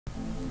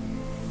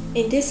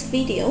In this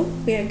video,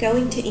 we are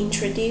going to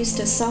introduce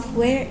the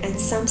software and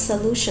some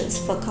solutions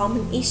for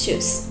common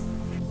issues.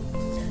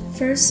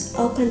 First,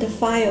 open the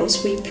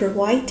files we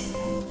provide.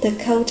 The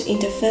code in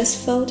the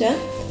first folder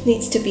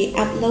needs to be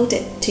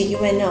uploaded to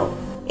UNO.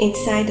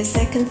 Inside the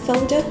second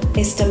folder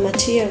is the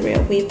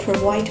material we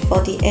provide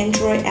for the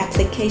Android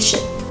application.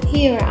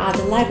 Here are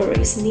the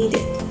libraries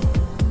needed.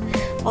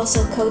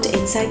 Also, code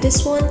inside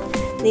this one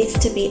needs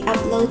to be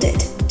uploaded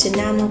to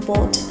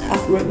NanoBoard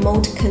of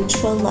remote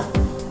controller.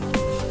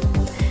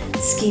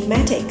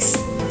 Schematics.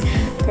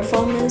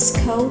 Performance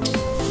code.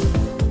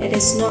 It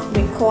is not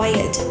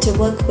required to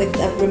work with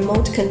a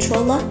remote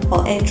controller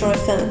or Android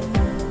phone.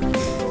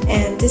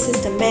 And this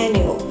is the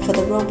manual for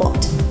the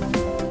robot.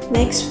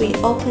 Next, we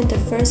open the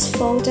first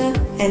folder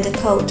and the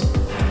code.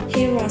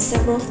 Here are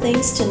several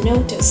things to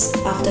notice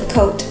of the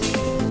code.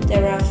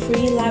 There are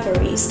 3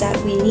 libraries that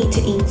we need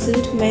to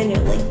include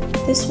manually.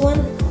 This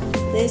one,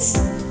 this,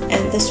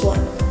 and this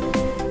one.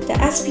 The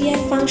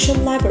SPF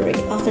function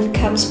library often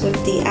comes with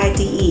the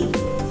IDE.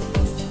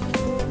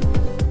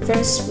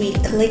 First, we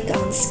click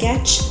on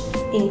Sketch,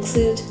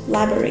 Include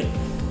Library.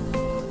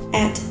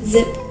 Add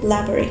Zip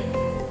Library.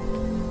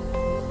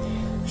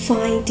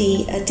 Find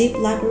the Adeept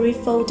library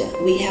folder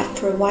we have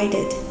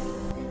provided.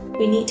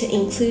 We need to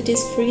include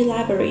these 3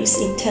 libraries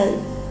in turn.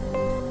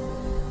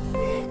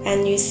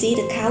 And you see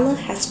the color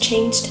has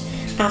changed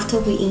after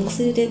we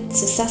included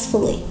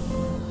successfully.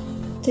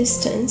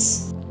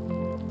 Distance.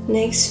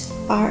 Next,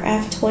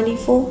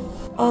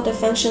 RF24. All the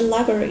function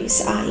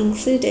libraries are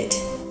included.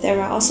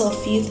 There are also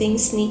a few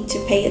things need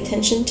to pay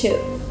attention to.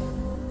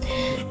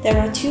 There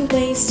are 2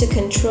 ways to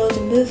control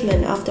the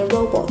movement of the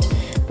robot.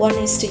 One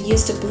is to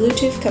use the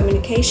Bluetooth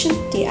communication,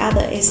 the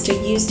other is to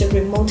use the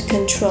remote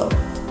control.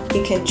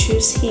 You can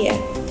choose here.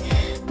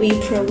 We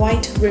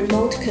provide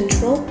remote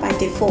control by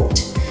default.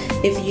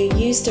 If you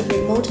use the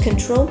remote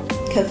control,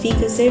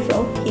 configure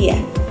 0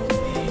 here.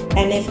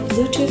 And if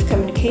Bluetooth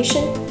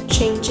communication,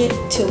 change it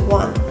to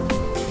 1.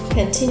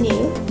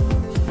 Continue.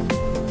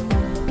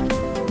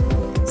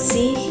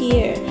 See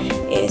here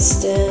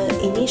is the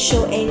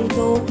initial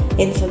angle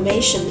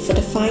information for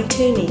the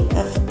fine-tuning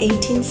of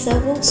 18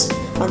 servos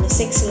on the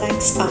 6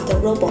 legs of the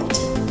robot.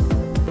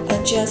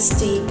 Adjust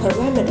the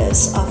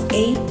parameters of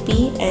A,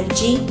 B, and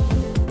G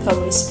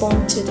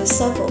correspond to the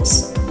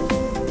servos.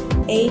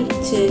 A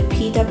to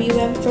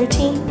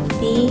PWM13,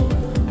 B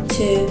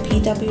to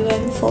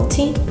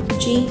PWM14,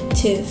 G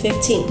to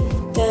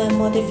 15. The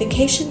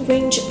modification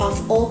range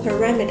of all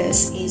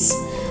parameters is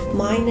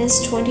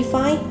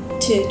 -25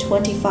 to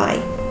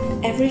 25.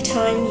 Every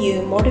time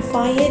you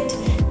modify it,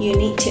 you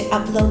need to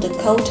upload the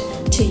code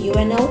to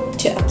UNO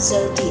to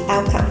observe the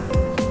outcome.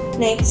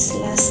 Next,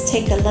 let's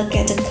take a look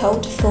at the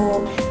code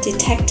for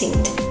detecting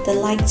the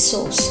light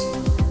source.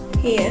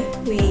 Here,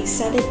 we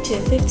set it to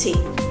 50.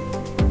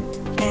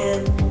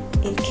 And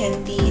it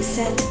can be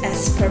set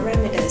as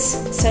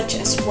parameters such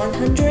as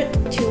 100,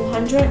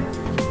 200,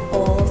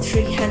 or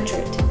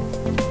 300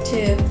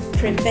 to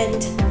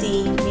prevent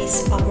the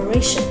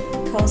misoperation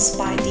caused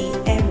by the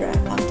error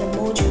of the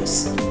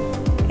modules.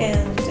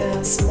 And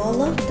the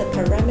smaller the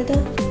parameter,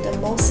 the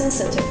more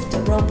sensitive the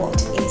robot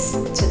is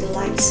to the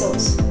light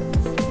source.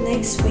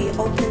 Next, we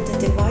open the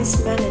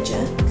device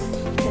manager,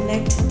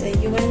 connect the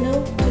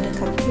UNO to the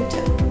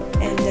computer,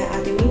 and the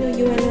Arduino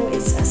UNO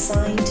is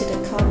assigned to the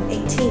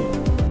COM18.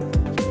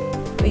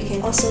 We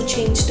can also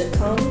change the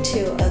COM to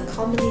a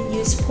commonly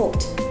used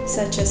port,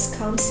 such as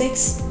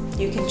COM6.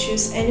 You can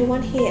choose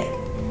anyone here.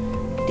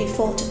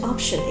 Default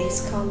option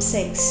is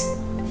COM6.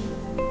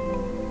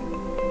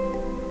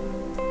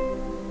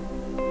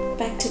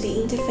 Back to the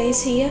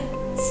interface here,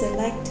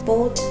 select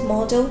board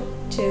model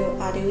to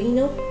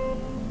Arduino.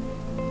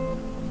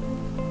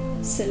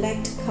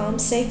 Select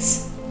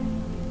COM6.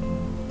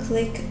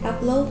 Click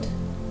Upload.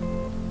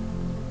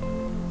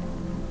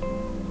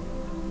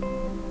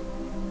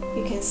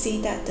 You can see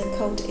that the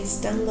code is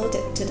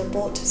downloaded to the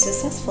board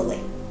successfully.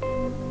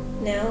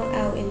 Now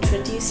I'll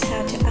introduce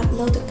how to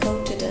upload the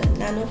code to the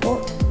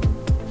NanoBoard.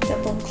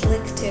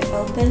 Double-click to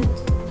open.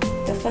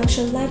 The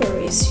function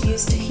libraries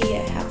used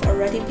here have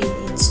already been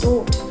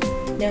installed.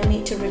 No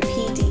need to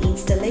repeat the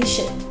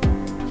installation.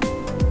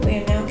 We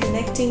are now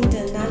connecting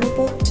the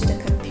NanoBoard to the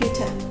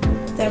computer.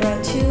 There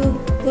are 2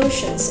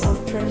 versions of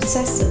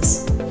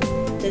processors,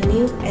 the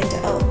new and the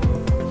old.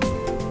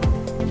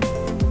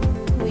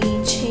 We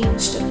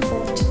change the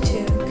port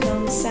to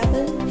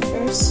COM7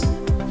 first.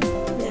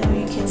 Now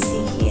you can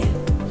see here.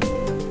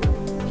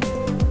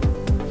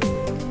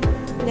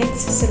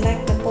 Next,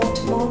 select the board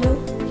model,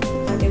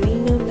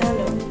 Arduino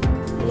Nano.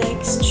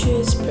 Next,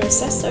 choose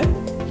processor.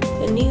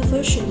 The new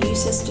version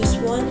uses this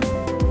one.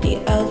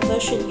 The old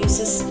version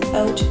uses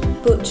old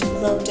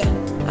bootloader.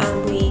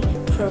 And we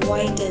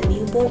provide the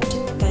new board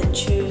and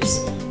choose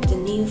the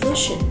new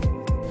version.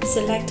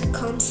 Select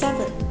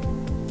COM7,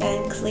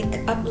 then click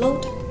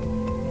Upload.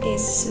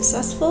 Is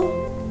successful?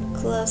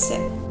 Close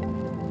it.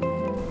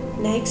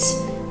 Next,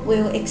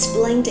 we'll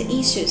explain the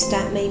issues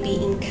that may be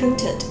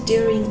encountered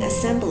during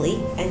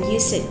assembly and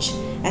usage,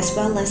 as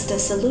well as the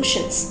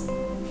solutions.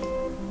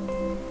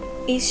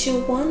 Issue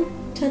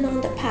 1. Turn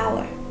on the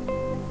power.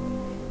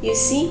 You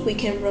see, we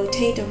can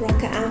rotate the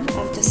rocker arm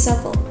of the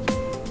servo.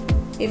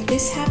 If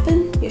this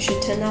happens, you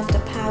should turn off the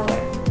power.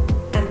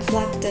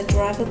 Unplug the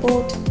driver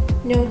board.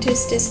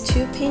 Notice these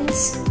 2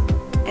 pins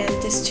and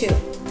these 2.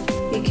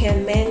 You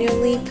can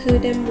manually pull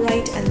them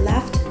right and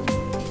left,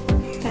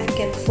 back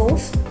and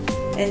forth,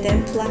 and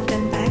then plug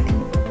them back.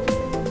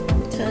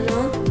 Turn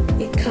on.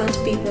 It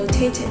can't be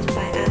rotated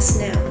by us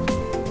now.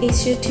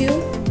 Issue 2.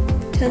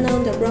 Turn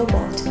on the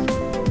robot.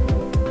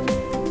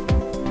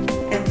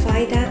 And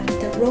find that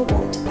the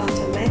robot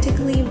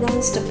automatically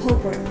runs the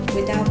program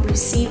without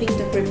receiving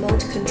the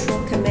remote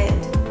control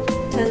command.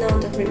 Turn on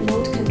the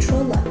remote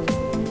controller.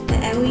 The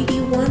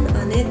LED one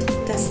on it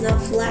does not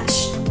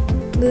flash.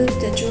 Move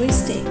the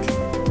joystick,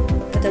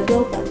 but the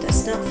robot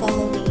does not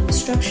follow the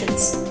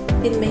instructions.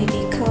 It may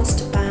be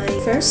caused by,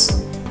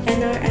 first,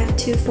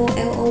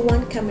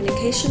 NRF24L01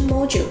 communication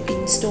module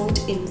installed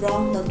in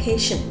wrong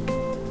location.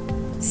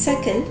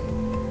 Second,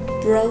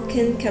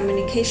 broken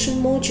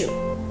communication module.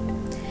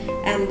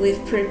 And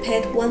we've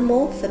prepared one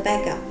more for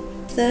backup.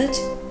 Third,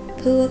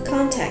 poor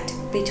contact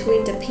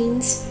between the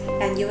pins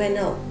and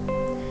UNO.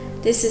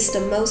 This is the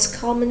most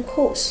common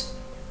cause.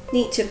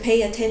 Need to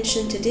pay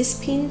attention to these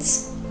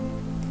pins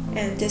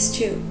and these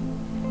 2.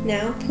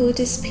 Now pull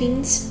these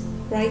pins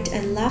right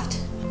and left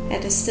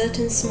at a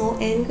certain small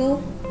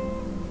angle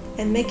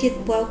and make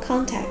it well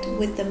contact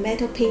with the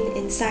metal pin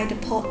inside the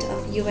port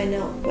of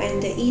UNO. When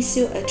the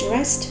issue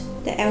addressed,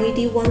 the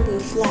LED one will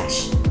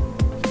flash.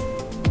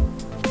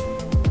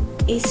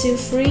 Issue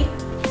 3.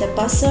 The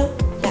buzzer,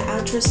 the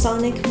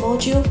ultrasonic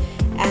module,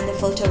 and the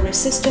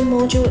photoresistor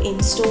module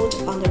installed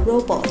on the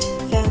robot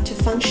failed to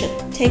function.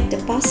 Take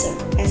the buzzer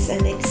as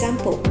an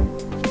example.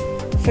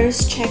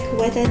 First, check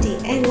whether the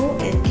angle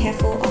and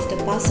cathode of the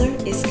buzzer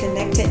is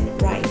connected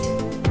right.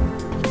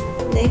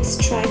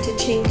 Next, try to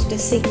change the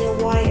signal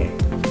wire.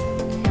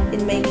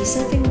 It may be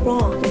something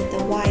wrong with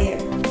the wire.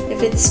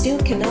 If it still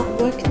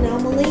cannot work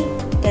normally,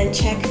 then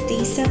check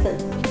D7.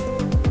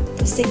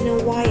 The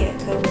signal wire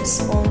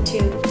corresponds to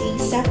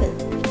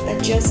D7.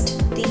 Adjust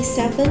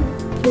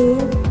D7, pull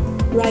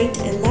right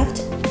and left,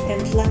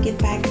 and plug it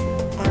back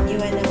on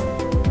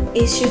UNO.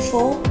 Issue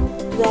 4.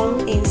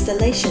 Wrong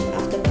installation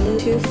of the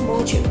Bluetooth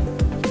module.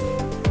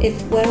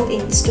 If well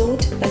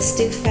installed but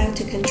still fail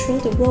to control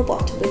the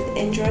robot with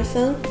Android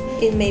phone,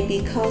 it may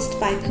be caused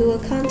by poor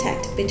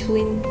contact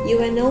between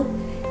UNO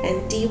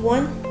and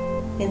D1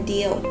 and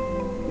DO.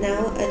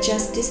 Now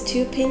adjust these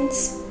 2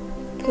 pins,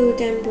 pull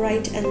them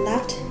right and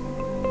left,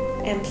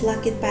 and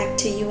plug it back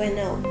to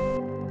UNO.